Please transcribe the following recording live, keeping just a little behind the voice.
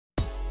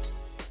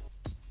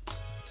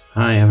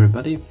Hi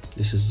everybody,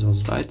 this is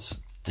Those Lights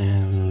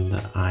and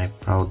I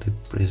proudly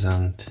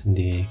present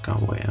the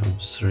Convoy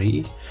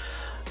M3,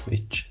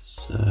 which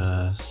is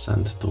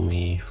sent to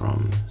me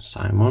from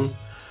Simon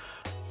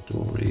to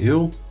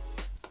review,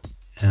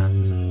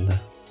 and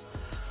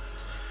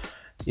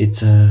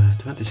it's a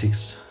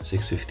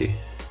 26-650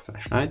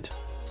 flashlight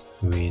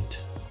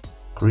with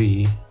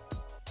Cree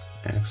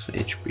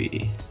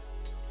XHP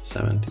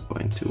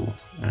 70.2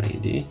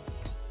 LED.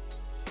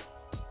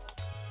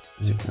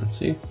 As you can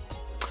see,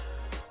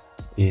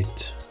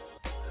 it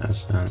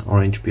has an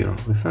orange pure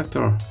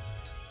reflector,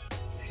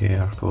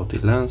 hair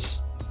coated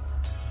lens,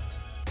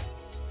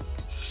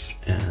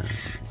 and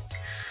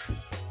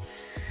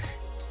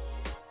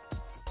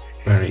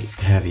very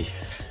heavy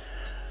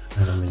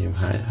aluminum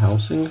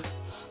housing.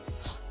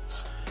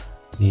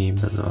 The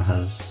bezel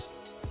has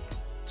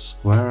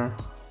square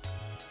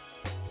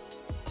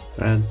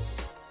threads,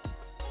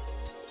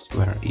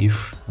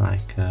 square-ish,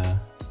 like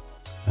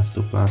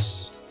S2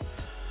 Plus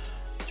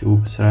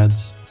tube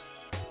threads.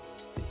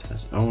 It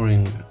has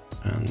O-ring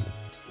and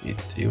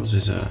it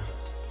uses a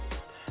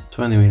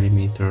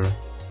 20mm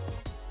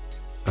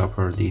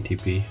copper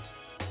DTP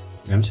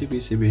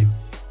MCPCB.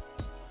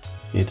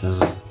 It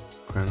has a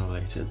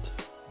granulated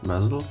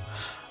bezel,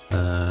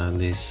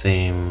 the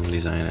same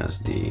design as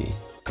the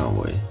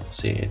Convoy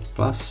C8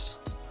 Plus,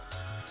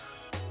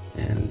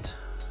 and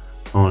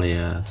only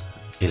a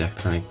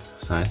electronic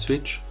side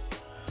switch,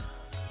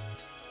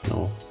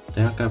 no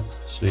tail cap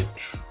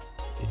switch.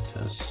 It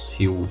has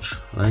huge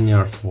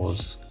lanyard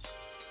with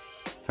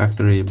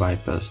factory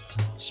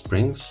bypassed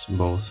springs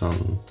both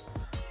on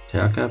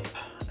tail cap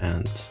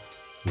and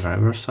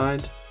driver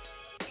side,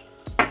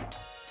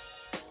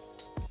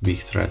 big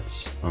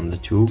threads on the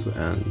tube,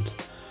 and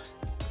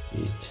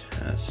it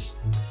has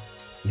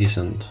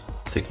decent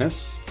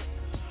thickness,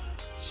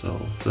 so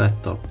flat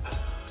top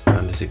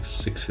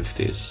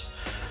 26-650 is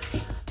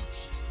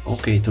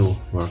okay to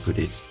work with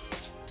it.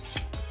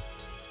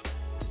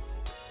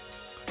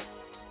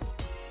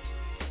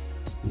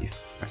 The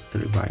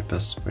factory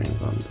bypass spring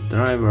on the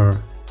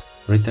driver,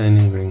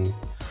 retaining ring.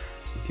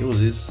 It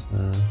uses,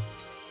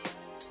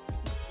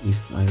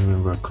 if I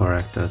remember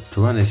correct, a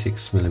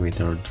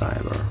 26mm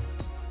driver.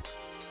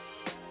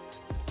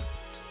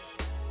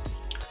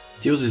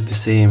 It uses the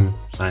same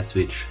side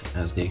switch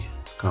as the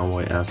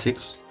Convoy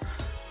L6,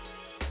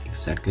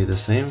 exactly the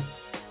same,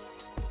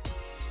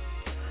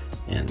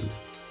 and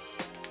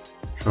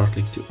short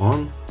click to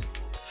on,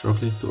 short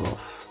click to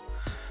off.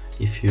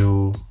 If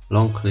you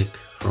long click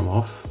from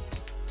off,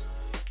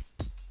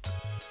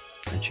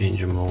 I change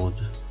the mode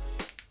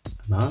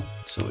above,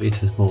 so it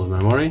has mode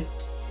memory.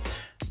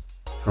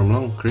 From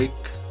long click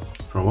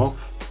from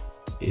off,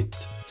 it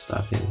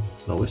starts in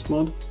lowest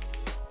mode,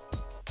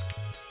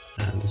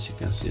 and as you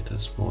can see it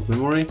has mode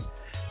memory,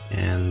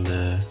 and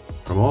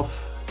from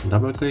off,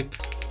 double click,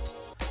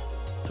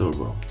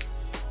 turbo,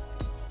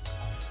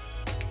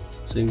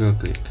 single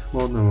click,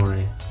 mode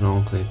memory,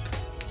 long click,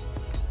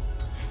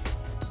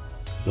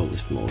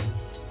 lowest mode.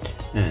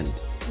 And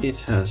it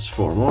has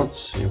 4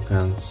 modes, you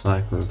can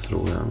cycle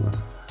through them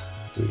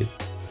with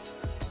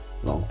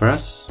long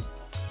press.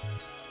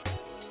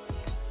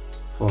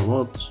 4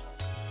 modes,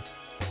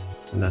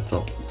 and that's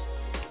all.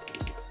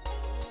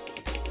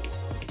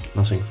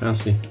 Nothing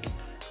fancy,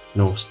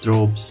 no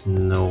strobes,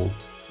 no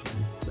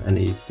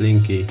any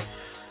blinky,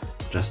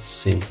 just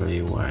simple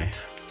UI.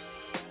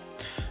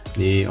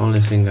 The only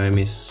thing I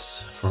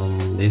miss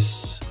from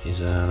this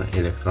is an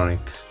electronic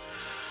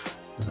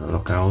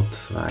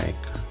lockout, like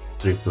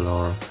 3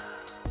 or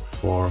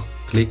 4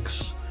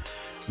 clicks,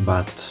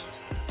 but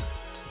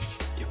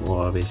you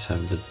always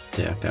have the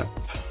tail cap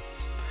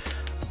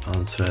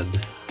on thread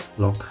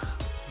lock,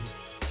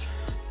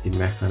 the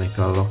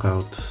mechanical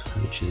lockout,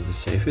 which is the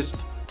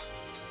safest.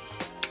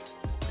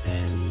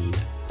 And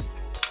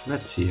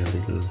let's see a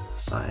little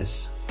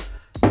size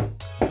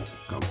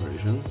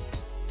comparison.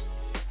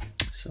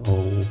 So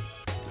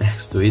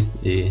next to it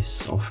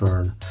is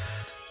offered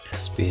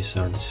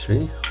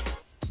SP33.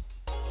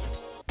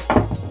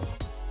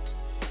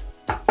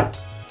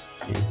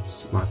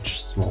 It's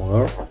much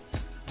smaller,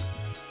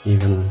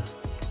 even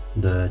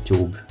the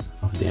tube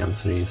of the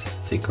M3 is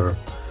thicker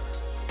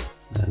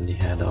than the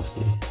head of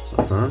the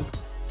Saturn.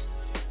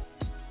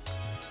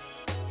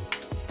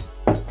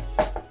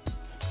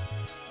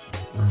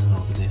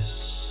 Unlock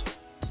this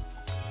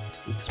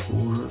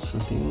exposure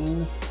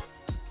setting.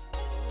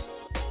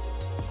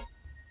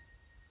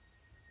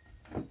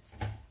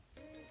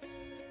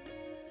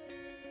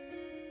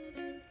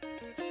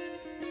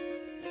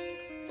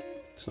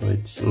 So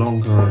it's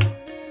longer,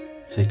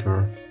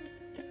 thicker,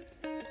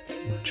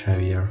 much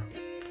heavier,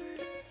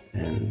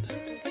 and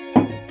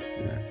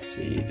let's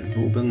see the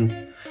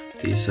Ruben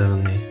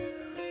T70.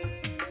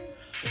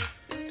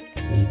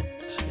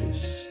 It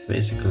is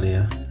basically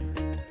a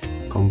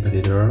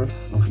competitor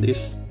of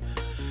this,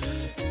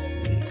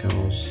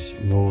 because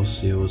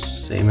both use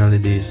same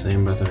LED,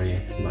 same battery,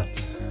 but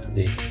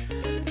the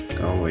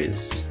Convoy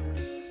is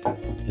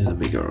a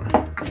bigger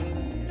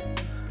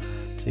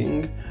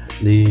thing.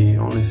 The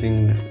only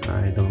thing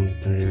I don't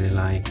really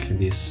like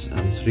this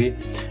M3,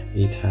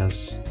 it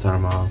has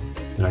thermal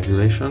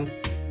regulation,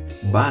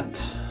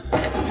 but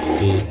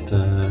it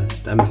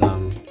stepped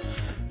down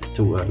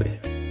too early.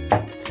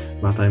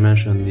 But I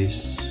mentioned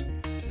this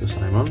to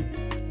Simon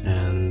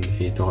and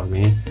he told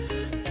me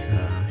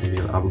he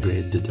will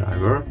upgrade the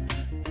driver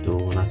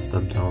to not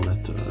step down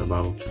at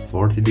about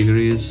 40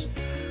 degrees.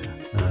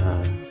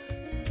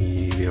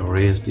 He will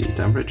raise the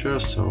temperature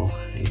so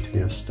it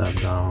will step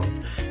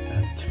down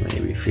at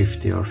maybe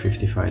 50 or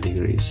 55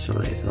 degrees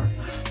later.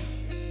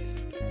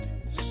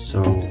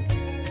 So,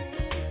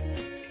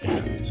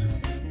 and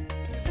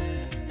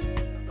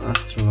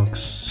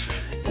Astrolux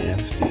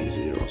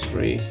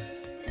FT03,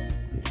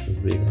 it has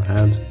bigger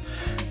head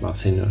but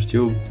thinner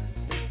tube.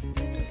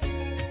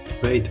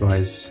 Weight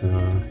wise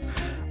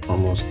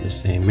almost the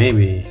same,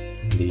 maybe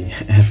the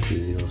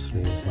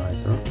FT03 is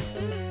lighter.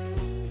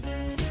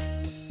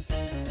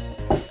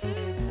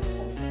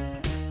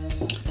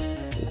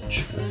 Which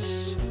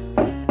has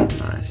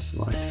nice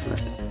white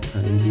flat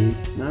LED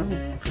now.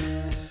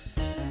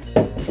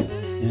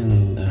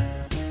 And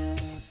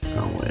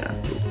Convoy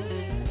M3.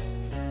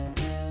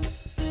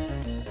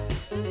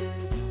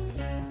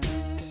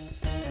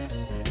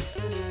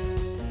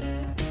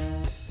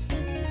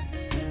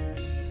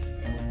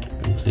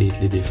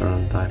 Completely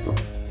different type of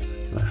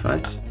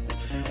flashlights.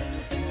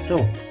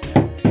 So,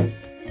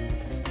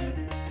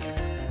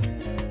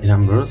 the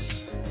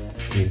numbers,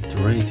 it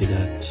rated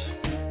at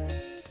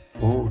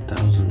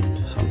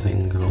 4000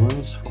 something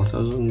lumens,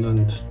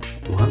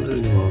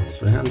 4200 or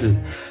 300.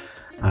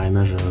 I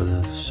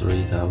measured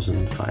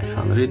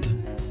 3500,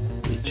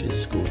 which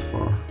is good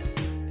for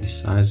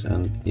this size,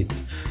 and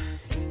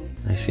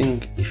I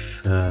think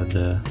if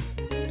the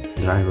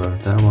driver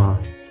thermal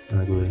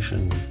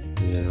regulation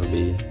will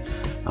be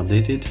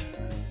updated,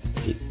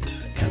 it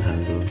can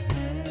handle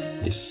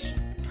this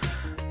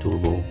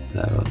turbo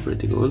level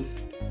pretty good.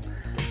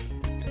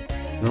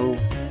 So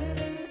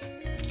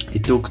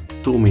it took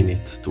 2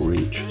 minutes to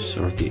reach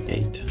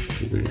 38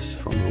 degrees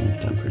from room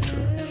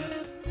temperature.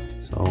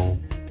 So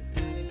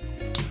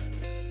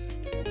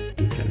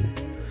you can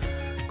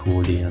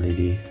cool the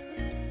LED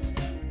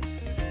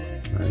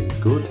very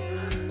good.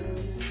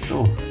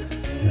 So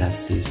let's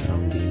see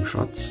some beam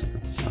shots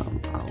and some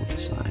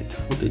outside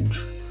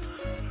footage.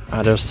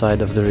 Other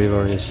side of the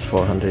river is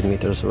 400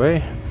 meters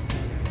away,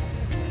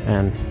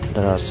 and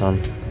there are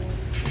some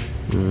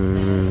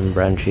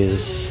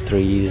branches,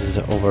 trees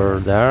over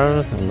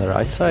there on the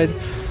right side,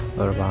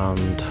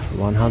 around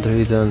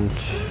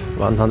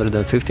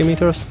 150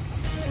 meters,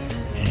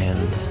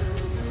 and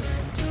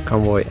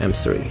Convoy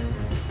M3.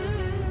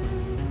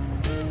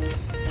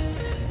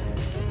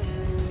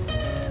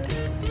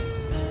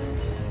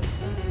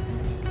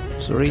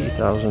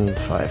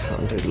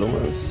 $3,500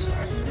 lumens,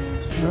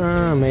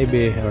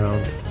 maybe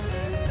around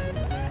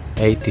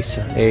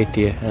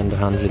 80 and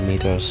 100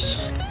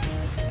 meters,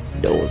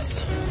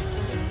 those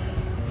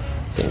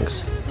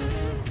things.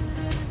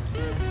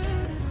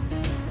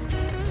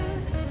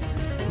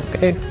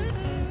 Okay,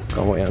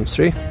 Convoy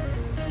M3.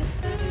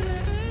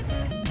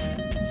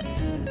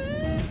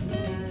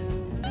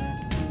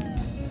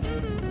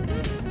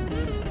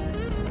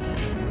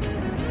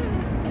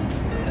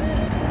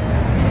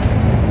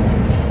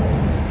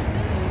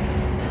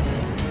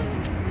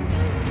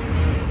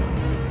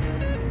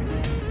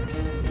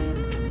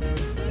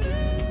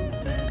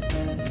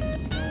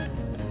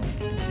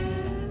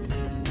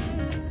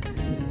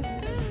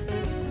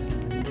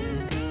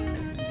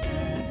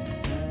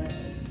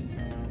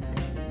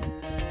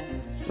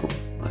 So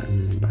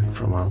I'm back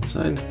from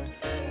outside,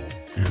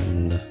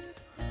 and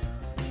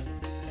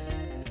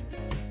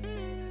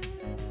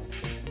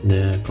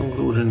the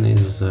conclusion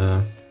is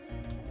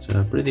it's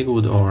a pretty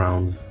good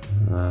all-round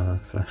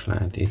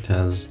flashlight. It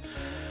has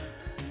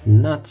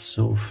not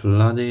so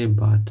floody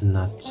but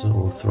not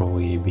so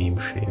throwy beam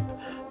shape.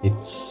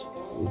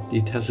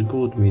 It has a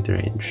good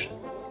mid-range,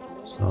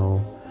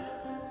 so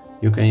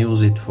you can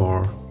use it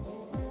for,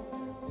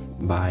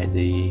 by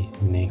the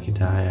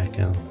naked eye I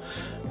can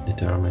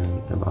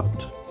determine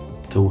about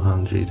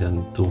 200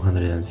 and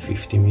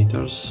 250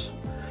 meters.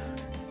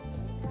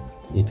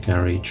 It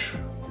can reach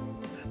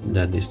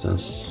that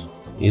distance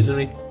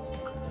easily,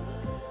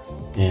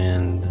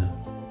 and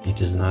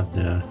it is not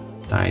the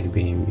tight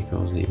beam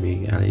because the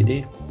big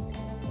LED.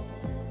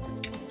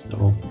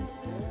 So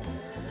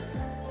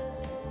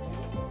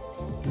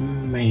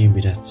maybe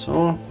that's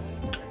all,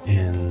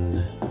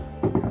 and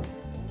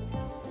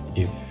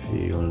if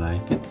you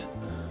like it,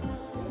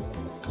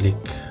 click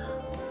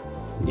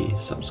the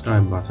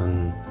subscribe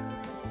button,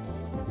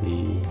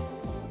 the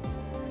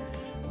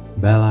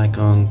bell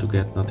icon to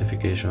get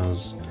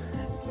notifications,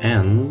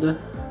 and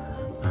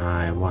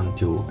I want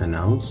to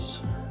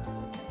announce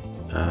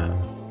a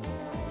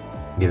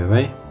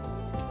giveaway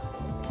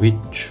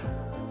which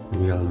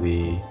will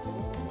be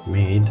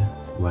made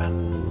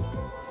when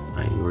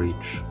I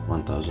reach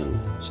 1000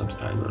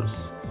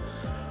 subscribers.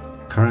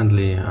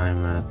 Currently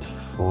I'm at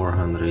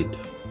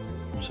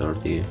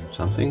 430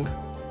 something.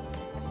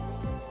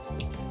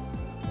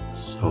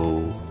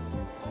 So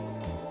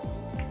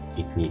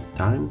it need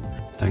time.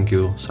 Thank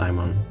you,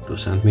 Simon, to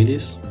send me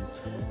this.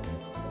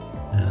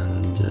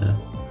 And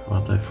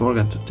what I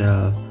forgot to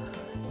tell,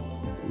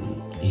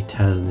 it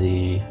has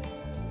the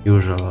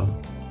usual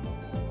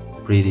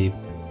pretty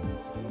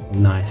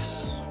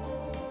nice,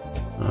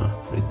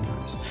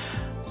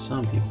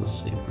 some people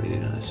say pretty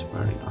nice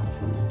very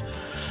often.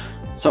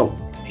 So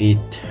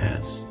it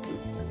has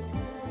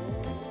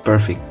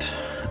perfect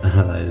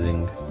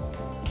analyzing,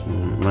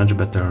 much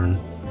better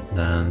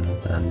than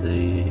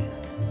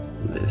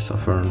the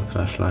Saffron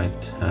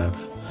flashlight have,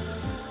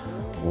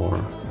 or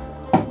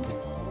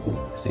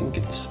I think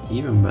it's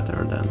even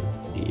better than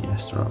the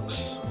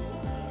Astrox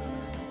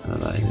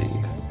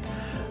analyzing.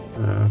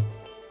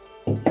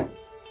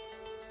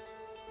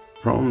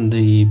 From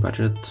the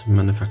budget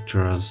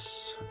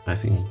manufacturers, I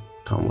think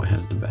Convoy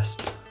has the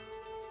best.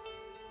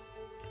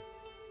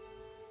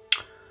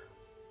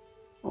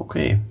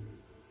 Okay,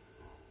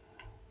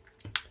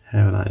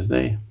 have a nice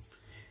day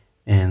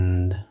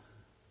and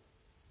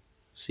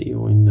see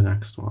you in the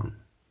next one.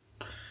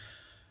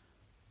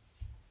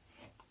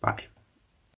 Bye.